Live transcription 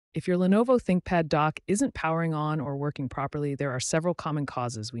If your Lenovo ThinkPad dock isn't powering on or working properly, there are several common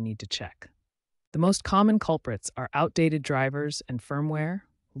causes we need to check. The most common culprits are outdated drivers and firmware,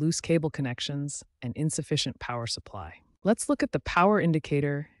 loose cable connections, and insufficient power supply. Let's look at the power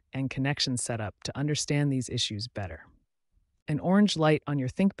indicator and connection setup to understand these issues better. An orange light on your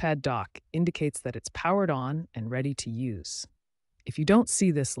ThinkPad dock indicates that it's powered on and ready to use. If you don't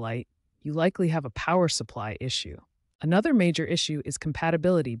see this light, you likely have a power supply issue. Another major issue is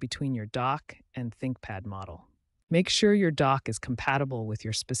compatibility between your dock and ThinkPad model. Make sure your dock is compatible with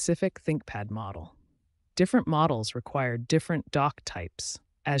your specific ThinkPad model. Different models require different dock types,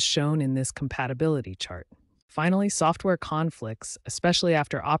 as shown in this compatibility chart. Finally, software conflicts, especially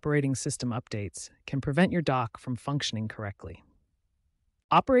after operating system updates, can prevent your dock from functioning correctly.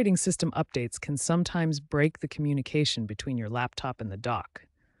 Operating system updates can sometimes break the communication between your laptop and the dock,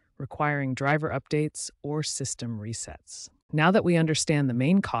 requiring driver updates or system resets. Now that we understand the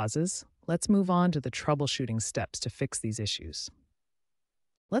main causes, let's move on to the troubleshooting steps to fix these issues.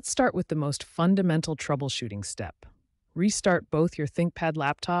 Let's start with the most fundamental troubleshooting step. Restart both your ThinkPad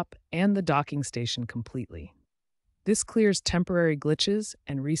laptop and the docking station completely. This clears temporary glitches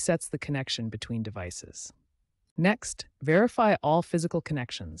and resets the connection between devices. Next, verify all physical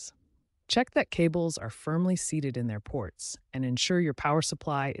connections. Check that cables are firmly seated in their ports and ensure your power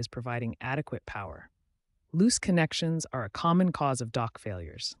supply is providing adequate power. Loose connections are a common cause of dock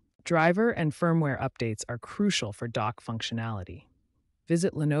failures. Driver and firmware updates are crucial for dock functionality.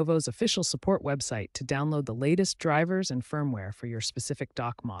 Visit Lenovo's official support website to download the latest drivers and firmware for your specific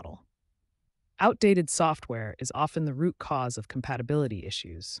dock model. Outdated software is often the root cause of compatibility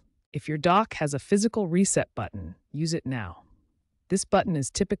issues. If your dock has a physical reset button, use it now. This button is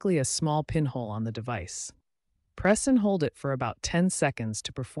typically a small pinhole on the device. Press and hold it for about 10 seconds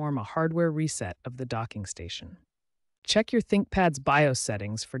to perform a hardware reset of the docking station. Check your ThinkPad's BIOS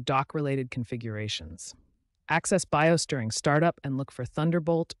settings for dock-related configurations. Access BIOS during startup and look for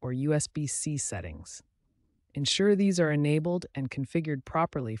Thunderbolt or USB-C settings. Ensure these are enabled and configured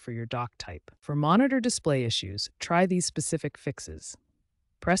properly for your dock type. For monitor display issues, try these specific fixes.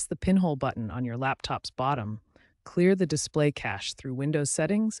 Press the pinhole button on your laptop's bottom, clear the display cache through Windows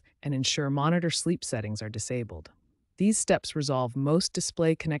settings, and ensure monitor sleep settings are disabled. These steps resolve most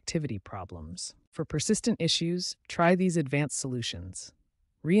display connectivity problems. For persistent issues, try these advanced solutions.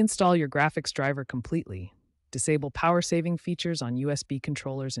 Reinstall your graphics driver completely, disable power-saving features on USB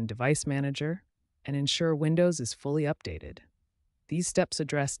controllers in Device Manager, and ensure Windows is fully updated. These steps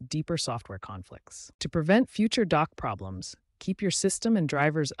address deeper software conflicts. To prevent future dock problems, keep your system and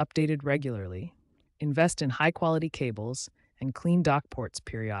drivers updated regularly, invest in high-quality cables, and clean dock ports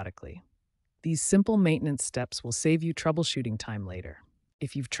periodically. These simple maintenance steps will save you troubleshooting time later.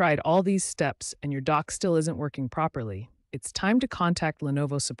 If you've tried all these steps and your dock still isn't working properly, it's time to contact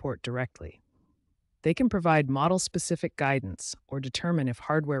Lenovo support directly. They can provide model-specific guidance or determine if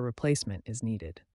hardware replacement is needed.